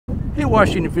Hey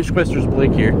Washington Fish Questers,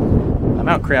 Blake here. I'm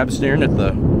out crab snaring at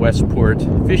the Westport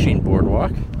fishing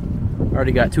boardwalk.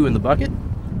 Already got 2 in the bucket.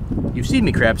 You've seen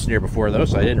me crab snare before though,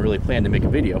 so I didn't really plan to make a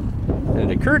video. And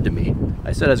it occurred to me,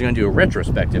 I said I was going to do a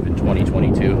retrospective in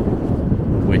 2022,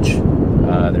 which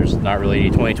there's not really any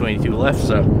 2022 left,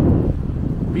 so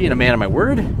being a man of my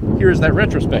word, here's that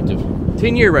retrospective.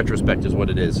 10-year retrospective is what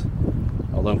it is.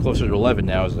 Although I'm closer to 11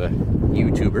 now as a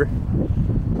YouTuber.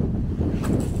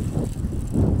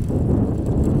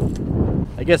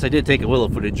 I guess I did take a little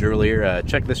footage earlier.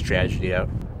 Check this tragedy out.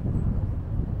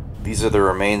 These are the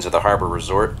remains of the Harbor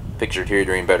Resort, pictured here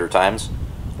during better times.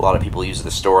 A lot of people use the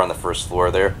store on the first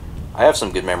floor there. I have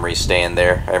some good memories staying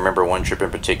there. I remember one trip in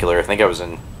particular. I think I was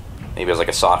like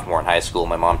a sophomore in high school.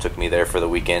 My mom took me there for the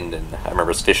weekend, and I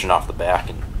remember us fishing off the back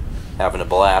and having a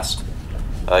blast.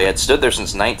 It had stood there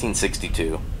since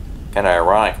 1962. Kind of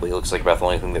ironically, it looks like about the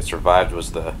only thing that survived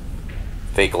was the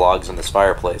fake logs in this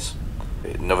fireplace.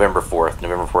 November 4th,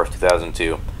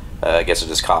 2002. I guess it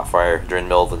just caught fire during the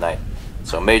middle of the night.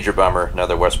 So major bummer,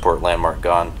 another Westport landmark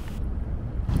gone.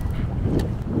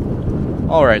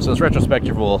 Alright, so this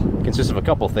retrospective will consist of a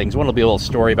couple things. One will be a little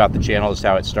story about the channel, just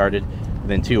how it started. And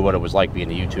then 2, what it was like being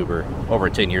a YouTuber over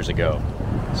 10 years ago.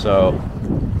 So,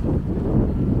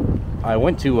 I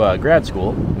went to grad school,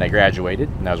 and I graduated,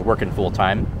 and I was working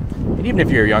full-time. And even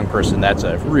if you're a young person, that's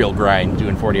a real grind,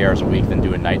 doing 40 hours a week, then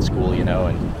doing night school, you know.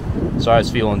 And so I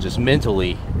was feeling just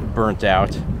mentally burnt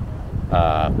out,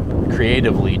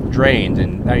 creatively drained,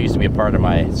 and that used to be a part of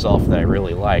myself that I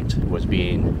really liked, was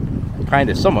being kind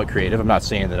of somewhat creative. I'm not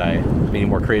saying that I'm any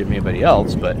more creative than anybody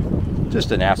else, but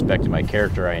just an aspect of my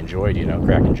character I enjoyed, you know,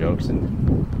 cracking jokes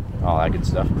and all that good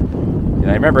stuff. And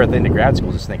I remember at the end of grad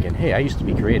school just thinking, hey, I used to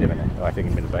be creative, and I think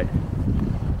I'm going to bite.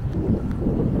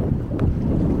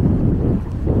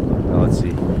 Well, let's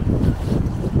see.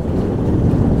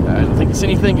 I don't think it's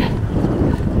anything.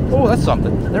 Oh, that's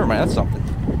something. Never mind, that's something.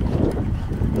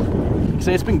 You can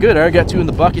say it's been good. I already got 2 in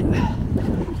the bucket.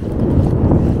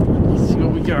 Let's see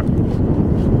what we got.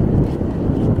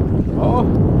 Oh,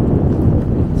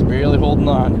 it's barely holding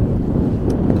on.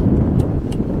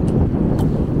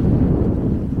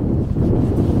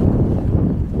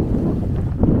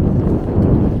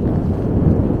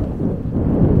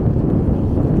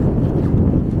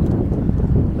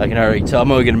 I can already tell.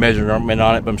 I'm only going to measurement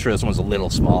on it, but I'm sure this one's a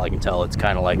little small. I can tell it's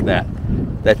kind of like that.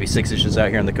 That'd be 6 inches out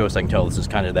here on the coast. I can tell this is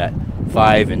kind of that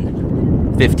 5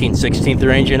 and 15/16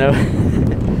 range, you know.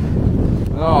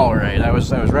 All right, I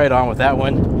was right on with that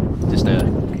one. Just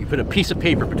you put a piece of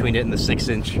paper between it and the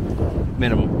 6-inch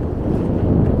minimum.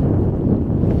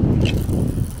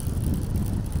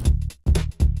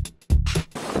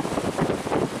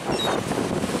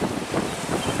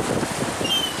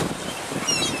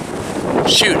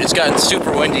 Shoot, it's gotten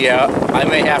super windy out. I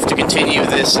may have to continue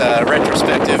this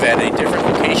retrospective at a different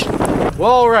location.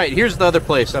 Well, alright, here's the other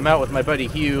place. I'm out with my buddy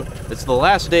Hugh. It's the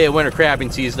last day of winter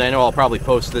crabbing season. I know I'll probably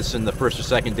post this in the 1st or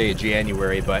 2nd day of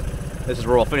January, but this is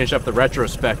where we'll finish up the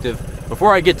retrospective.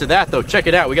 Before I get to that, though, check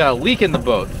it out. We got a leak in the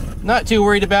boat. Not too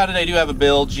worried about it. I do have a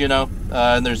bilge, you know,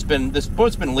 and this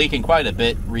boat's been leaking quite a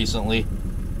bit recently.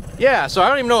 Yeah, so I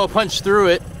don't even know what punched through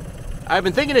it. I've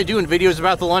been thinking of doing videos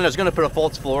about the Lund. I was going to put a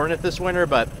false floor in it this winter,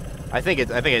 but I think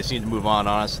I just need to move on,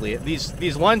 honestly. These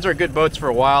Lunds are good boats for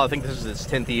a while. I think this is its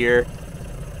 10th year.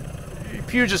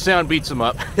 Puget Sound beats them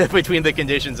up between the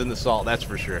conditions and the salt, that's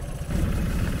for sure.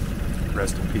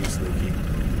 Rest in peace, Leaky.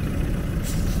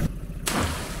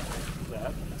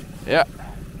 Yeah.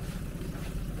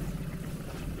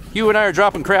 Hugh and I are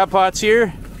dropping crab pots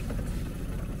here.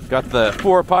 Got the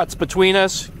 4 pots between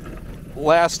us.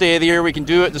 Last day of the year we can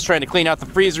do it, just trying to clean out the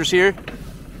freezers here.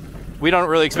 We don't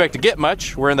really expect to get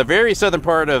much. We're in the very southern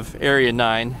part of Area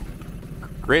 9.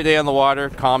 Great day on the water,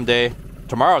 calm day.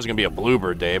 Tomorrow's gonna be a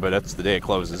bluebird day, but that's the day it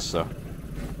closes, so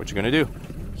what you gonna do?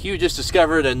 Hugh just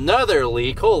discovered another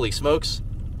leak, holy smokes.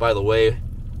 By the way,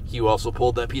 Hugh also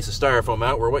pulled that piece of styrofoam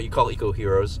out. We're what you call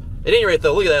eco-heroes. At any rate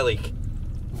though, look at that leak.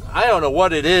 I don't know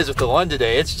what it is with the Lund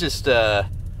today. It's just, I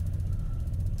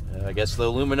guess the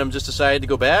aluminum just decided to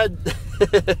go bad.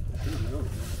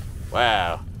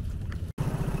 Wow.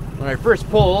 When I first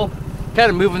pull,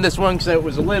 kind of moving this one because it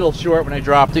was a little short when I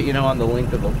dropped it, you know, on the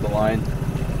length of the line.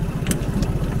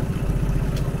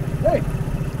 Hey!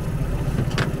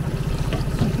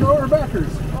 Thrower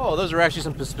backers. Oh, those are actually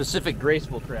some specific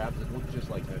graceful crabs that look just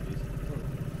like those.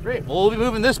 Great, well, we'll be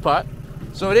moving this pot.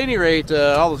 So at any rate,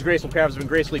 all those graceful crabs have been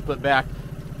gracefully put back.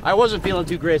 I wasn't feeling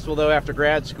too graceful though after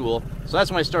grad school, so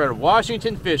that's when I started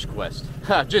Washington Fish Quest.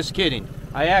 Just kidding.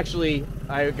 I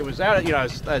was out, you know,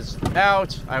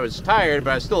 I was tired, but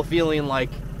I was still feeling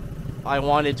like I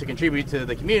wanted to contribute to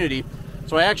the community.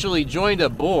 So I actually joined a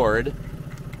board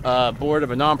of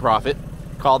a nonprofit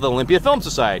called the Olympia Film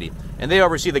Society, and they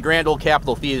oversee the Grand Ole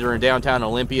Capitol Theater in downtown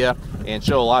Olympia and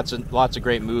show lots of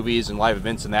great movies and live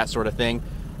events and that sort of thing.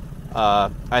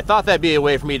 I thought that'd be a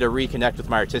way for me to reconnect with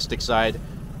my artistic side.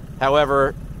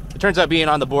 However, it turns out being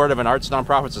on the board of an arts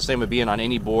nonprofit is the same as being on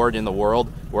any board in the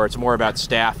world, where it's more about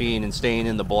staffing and staying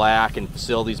in the black and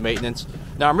facilities maintenance.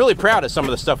 Now, I'm really proud of some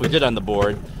of the stuff we did on the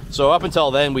board. So up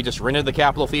until then, we just rented the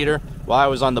Capitol Theater. While I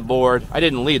was on the board, I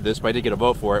didn't lead this, but I did get a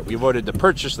vote for it. We voted to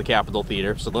purchase the Capitol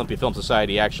Theater, so the Olympia Film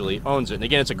Society actually owns it. And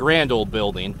again, it's a grand old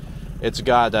building. It's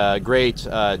got great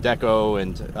deco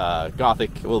and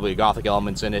Gothic, a little bit of Gothic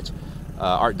elements in it.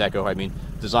 Art deco, I mean,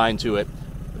 design to it.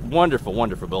 Wonderful,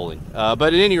 wonderful building. But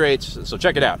at any rate, so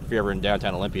check it out if you're ever in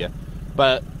downtown Olympia.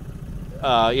 But,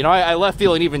 you know, I left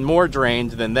feeling even more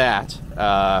drained than that,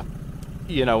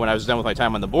 you know, when I was done with my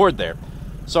time on the board there.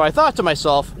 So I thought to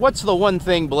myself, what's the one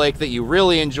thing, Blake, that you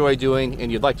really enjoy doing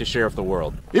and you'd like to share with the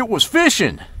world? It was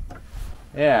fishing!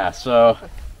 Yeah, so,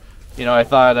 you know, I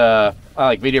thought, I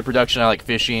like video production, I like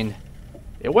fishing.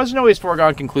 It wasn't always a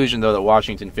foregone conclusion, though, that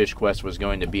Washington Fish Quest was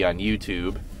going to be on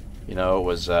YouTube. You know, it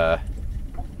was,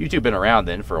 YouTube been around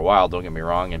then for a while, don't get me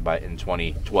wrong, in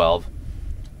 2012.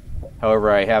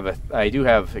 However, I do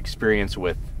have experience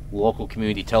with local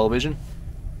community television.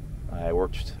 I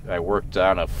worked, I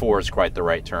don't know if 4 is quite the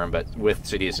right term, but with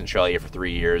City of Centralia for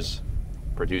 3 years,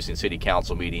 producing city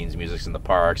council meetings, Music's in the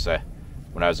Parks.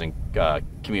 When I was in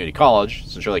community college,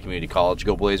 Centralia Community College,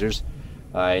 go Blazers,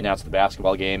 I announced the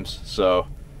basketball games, so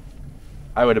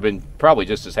I would have been probably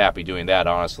just as happy doing that,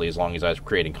 honestly, as long as I was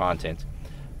creating content.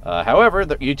 However,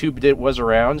 the YouTube was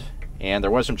around, and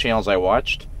there was some channels I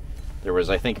watched. There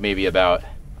was, I think, maybe about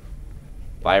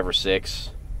 5 or 6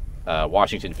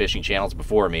 Washington fishing channels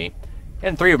before me,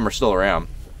 and 3 of them are still around.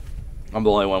 I'm the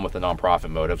only one with a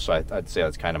non-profit motive, so I'd say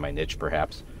that's kind of my niche,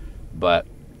 perhaps. But,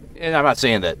 and I'm not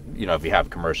saying that, you know, if you have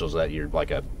commercials that you're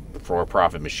like a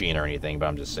for-profit machine or anything, but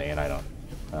I'm just saying I don't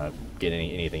get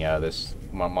anything out of this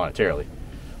monetarily.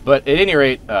 But at any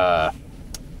rate,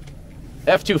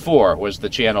 F24 was the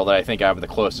channel that I think I'm the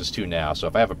closest to now. So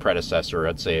if I have a predecessor,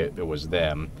 I'd say it was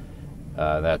them.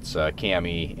 That's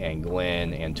Cammie and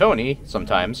Glenn and Tony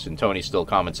sometimes, and Tony still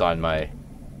comments on a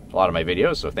lot of my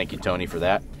videos, so thank you, Tony, for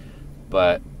that.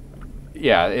 But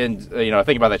yeah, and you know, I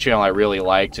think about that channel I really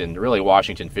liked, and really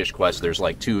Washington Fish Quest. There's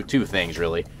like two things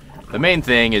really. The main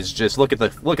thing is just look at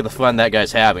the fun that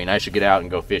guy's having. I should get out and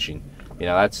go fishing. You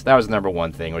know, that was the number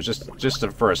 1 thing. It was just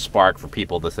for a spark for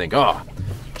people to think, oh,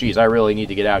 geez, I really need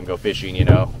to get out and go fishing. You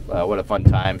know, what a fun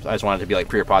time. I just wanted to be like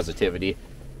pure positivity.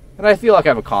 And I feel like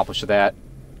I've accomplished that.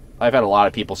 I've had a lot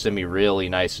of people send me really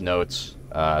nice notes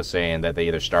saying that they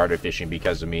either started fishing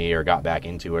because of me or got back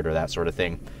into it or that sort of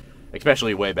thing,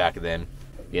 especially way back then.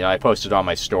 You know, I posted on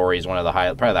my stories, probably the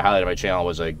highlight of my channel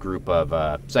was a group of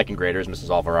 2nd graders. Mrs.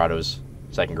 Alvarado's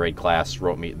 2nd grade class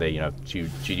wrote me, she'd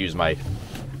use my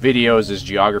videos as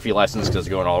geography lessons because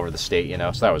they're going all over the state, you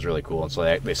know, so that was really cool. And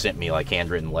so they sent me like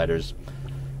handwritten letters.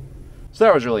 So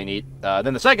that was really neat.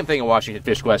 Then the second thing in Washington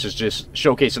Fish Quest is just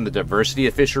showcasing the diversity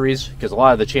of fisheries, because a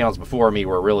lot of the channels before me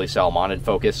were really salmonid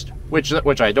focused, which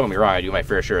I don't get me wrong, I do my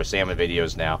fair share of salmon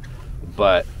videos now,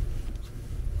 but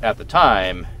at the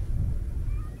time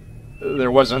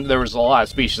there was a lot of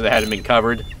species that hadn't been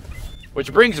covered,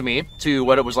 which brings me to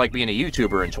what it was like being a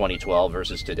YouTuber in 2012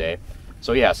 versus today.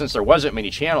 So yeah, since there wasn't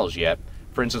many channels yet,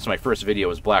 for instance, my first video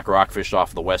was black rockfish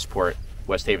off the Westport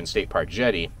West Haven State Park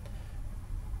jetty.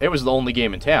 It was the only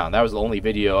game in town. That was the only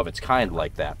video of its kind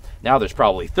like that. Now there's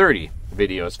probably 30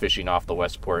 videos fishing off the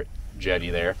Westport jetty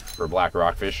there for black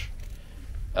rockfish.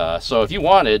 So if you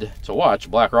wanted to watch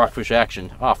black rockfish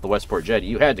action off the Westport jetty,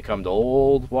 you had to come to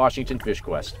old Washington Fish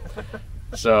Quest.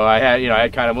 So I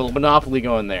had kind of a little monopoly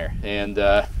going there, and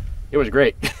it was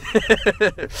great.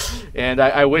 And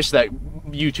I wish that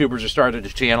YouTubers had started a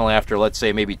channel after, let's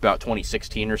say, maybe about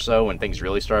 2016 or so, when things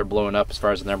really started blowing up as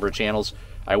far as the number of channels.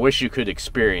 I wish you could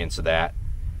experience that,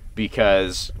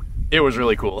 because it was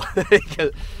really cool.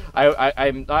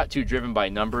 I'm not too driven by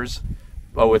numbers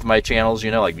with my channels, you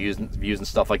know, like views and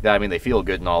stuff like that. I mean, they feel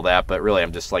good and all that, but really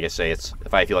I'm just, like I say,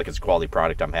 if I feel like it's a quality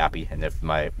product, I'm happy. And if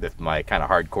my kind of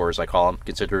hardcores, I call them,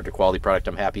 consider it a quality product,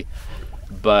 I'm happy.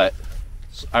 But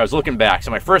I was looking back, so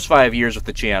my first 5 years with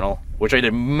the channel, which I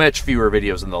did much fewer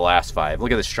videos than the last 5.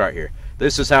 Look at this chart here.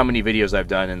 This is how many videos I've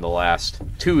done in the last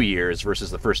 2 years versus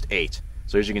the first 8.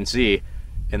 So as you can see,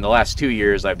 in the last 2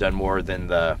 years, I've done more than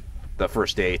the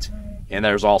first 8. And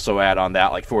there's also add on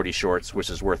that like 40 shorts, which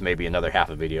is worth maybe another half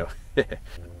a video.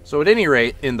 So at any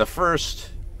rate, in the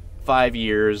first 5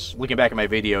 years, looking back at my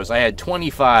videos, I had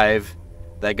 25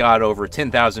 that got over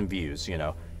 10,000 views, you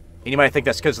know. And you might think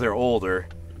that's because they're older,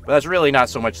 but that's really not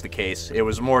so much the case. It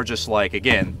was more just like,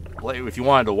 again, if you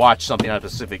wanted to watch something on a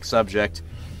specific subject,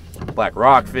 black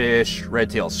rockfish,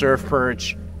 red-tailed surf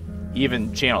perch,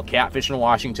 even channel catfish in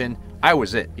Washington, I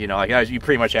was it. You know, like you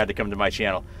pretty much had to come to my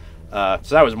channel. So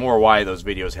that was more why those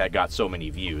videos had got so many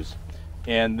views.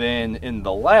 And then in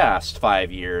the last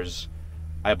 5 years,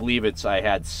 I believe I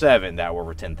had 7 that were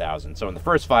over 10,000. So in the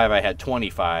first 5, I had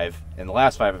 25. In the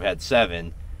last 5, I've had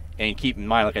 7. And keep in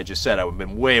mind, like I just said, I've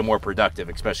been way more productive,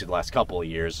 especially the last couple of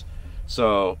years.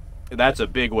 So that's a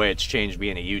big way it's changed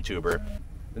being a YouTuber.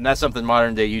 And that's something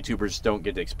modern day YouTubers don't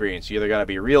get to experience. You either got to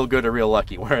be real good or real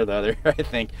lucky, one or the other, I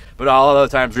think. But all other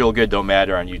times, real good don't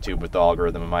matter on YouTube with the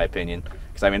algorithm, in my opinion.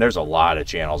 Because, I mean, there's a lot of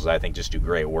channels that I think just do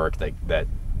great work that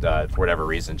for whatever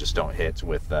reason, just don't hit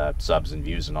with subs and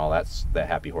views and all that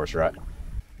happy horse rot.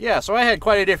 Yeah, so I had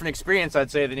quite a different experience,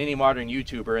 I'd say, than any modern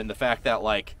YouTuber, in the fact that,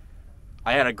 like,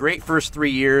 I had a great first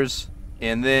 3 years,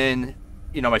 and then,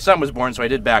 you know, my son was born, so I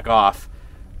did back off.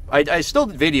 I still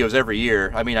did videos every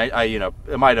year. I mean, you know,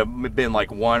 it might have been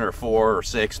like 1 or 4 or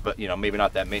 6, but, you know, maybe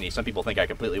not that many. Some people think I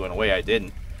completely went away. I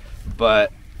didn't.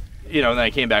 But, you know, then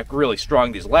I came back really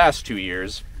strong these last 2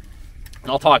 years. And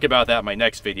I'll talk about that in my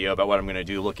next video, about what I'm going to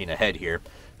do looking ahead here,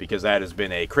 because that has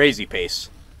been a crazy pace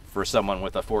for someone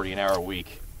with a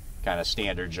 40-an-hour-a-week kind of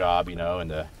standard job, you know,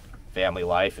 and a family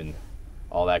life and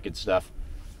all that good stuff.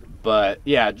 But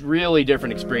yeah, really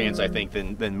different experience, I think,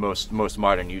 than most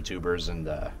modern YouTubers.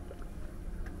 And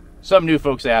some new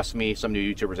folks ask me, some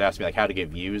new YouTubers ask me, like, how to get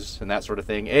views and that sort of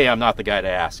thing. Hey, I'm not the guy to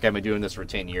ask. I've been doing this for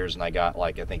 10 years, and I got,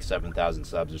 like, I think 7,000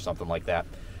 subs or something like that.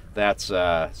 That's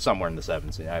somewhere in the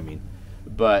 7s, I mean.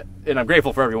 And I'm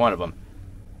grateful for every one of them.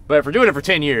 But for doing it for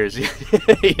 10 years,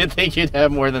 you'd think you'd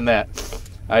have more than that.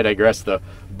 I digress, though.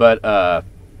 But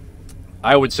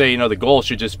I would say, you know, the goal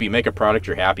should just be make a product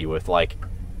you're happy with. Like,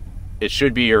 it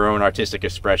should be your own artistic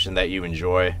expression that you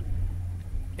enjoy.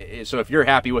 So if you're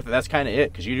happy with it, that's kind of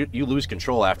it, because you lose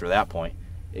control after that point.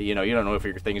 You know, you don't know if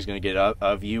your thing is going to get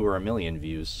a view or a million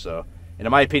views. So, and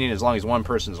in my opinion, as long as one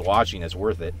person's watching, it's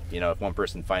worth it. You know, if one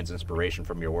person finds inspiration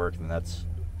from your work, then that's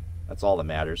all that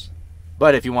matters.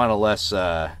 But if you want a less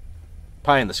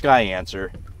pie in the sky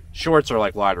answer, shorts are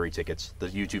like lottery tickets. The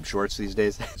YouTube shorts these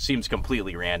days seems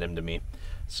completely random to me.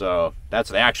 So that's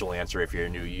the actual answer if you're a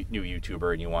new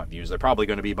YouTuber and you want views. They're probably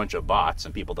going to be a bunch of bots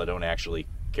and people that don't actually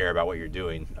care about what you're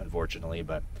doing, unfortunately.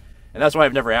 And that's why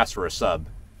I've never asked for a sub,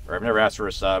 or I've never asked for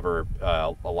a sub or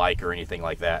a like or anything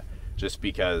like that. Just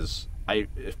because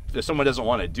if someone doesn't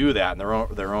want to do that in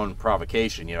their own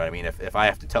provocation, you know what I mean? If I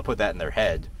have to put that in their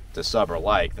head to sub or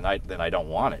like, then I don't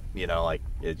want it. You know, like,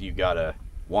 you gotta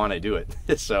want to do it.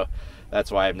 So that's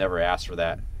why I've never asked for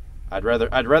that. I'd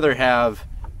rather have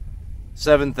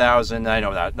 7,000. I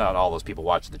know not all those people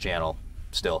watch the channel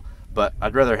still, but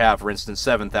I'd rather have, for instance,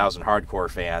 7,000 hardcore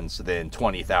fans than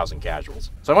 20,000 casuals.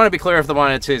 So I want to be clear with the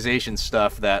monetization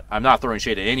stuff, that I'm not throwing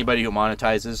shade at anybody who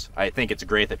monetizes. I think it's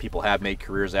great that people have made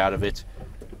careers out of it.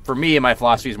 For me, my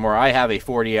philosophy is more, I have a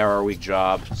 40-hour-a-week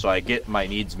job, so I get my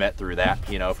needs met through that,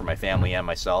 you know, for my family and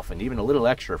myself, and even a little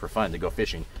extra for fun to go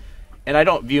fishing. And I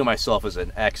don't view myself as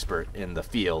an expert in the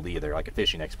field either, like a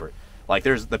fishing expert. Like,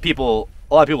 there's a lot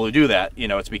of people who do that, you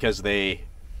know, it's because they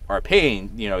are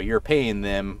paying, you know, you're paying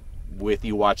them with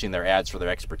you watching their ads for their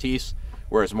expertise,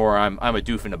 whereas more I'm a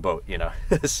doof in a boat, you know.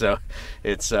 So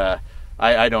it's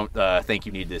I don't think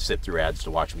you need to sit through ads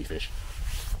to watch me fish.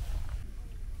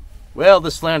 Well,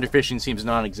 this flounder fishing seems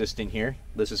non-existent here.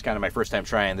 This is kind of my first time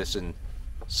trying this in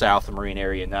South Marine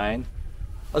Area 9.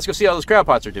 Let's go see how those crab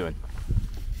pots are doing.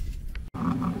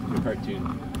 Good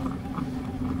cartoon.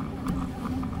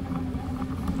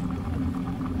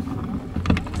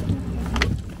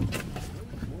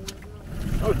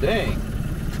 Oh, dang.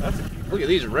 Look at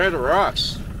these red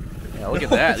rocks. Yeah, look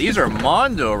at that. These are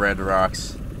Mondo red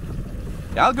rocks.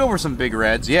 Yeah, I'll go for some big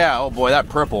reds. Yeah, oh boy, that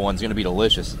purple one's going to be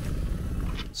delicious.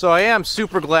 So I am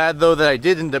super glad, though, that I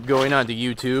did end up going onto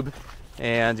YouTube.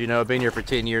 And, you know, I've been here for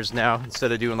 10 years now,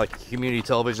 instead of doing like a community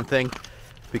television thing.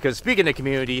 Because speaking of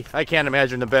community, I can't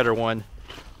imagine a better one.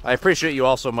 I appreciate you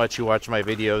all so much who watch my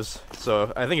videos.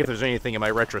 So I think if there's anything in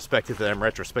my retrospective that I'm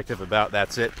retrospective about,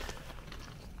 that's it.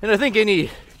 And I think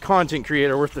any content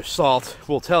creator worth their salt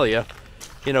will tell you,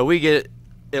 you know, we get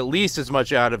at least as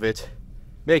much out of it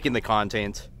making the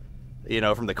content, you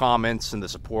know, from the comments and the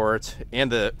support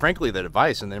and frankly the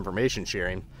advice and the information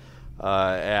sharing,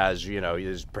 as, you know,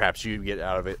 as perhaps you get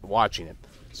out of it watching it.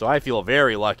 So I feel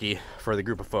very lucky for the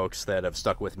group of folks that have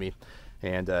stuck with me,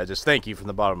 and just thank you from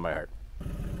the bottom of my heart.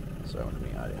 So let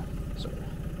me out of sorry.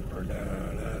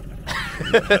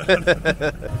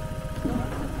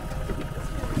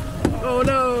 Oh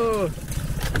no!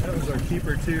 That was our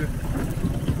keeper too.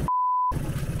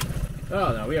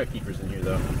 Oh no, we got keepers in here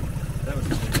though. That was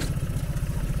cool.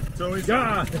 It's always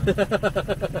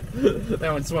That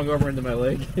one swung over into my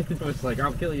leg. It was like,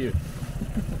 I'll kill you.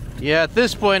 Yeah, at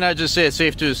this point, I'd just say it's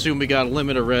safe to assume we got a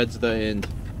limit of reds at the end.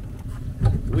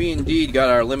 We indeed got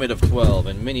our limit of 12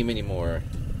 and many, many more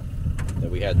that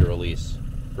we had to release.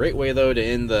 Great way, though, to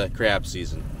end the crab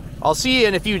season. I'll see you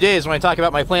in a few days when I talk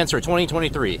about my plans for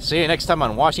 2023. See you next time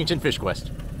on Washington Fish Quest.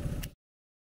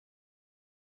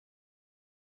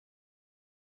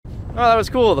 Oh, that was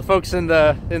cool. The folks in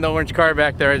the orange car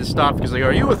back there, I just stopped because they go,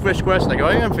 "Are you with Fish Quest?" And I go,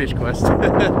 "I am Fish Quest."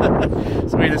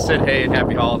 So we just said hey and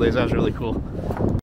happy holidays. That was really cool.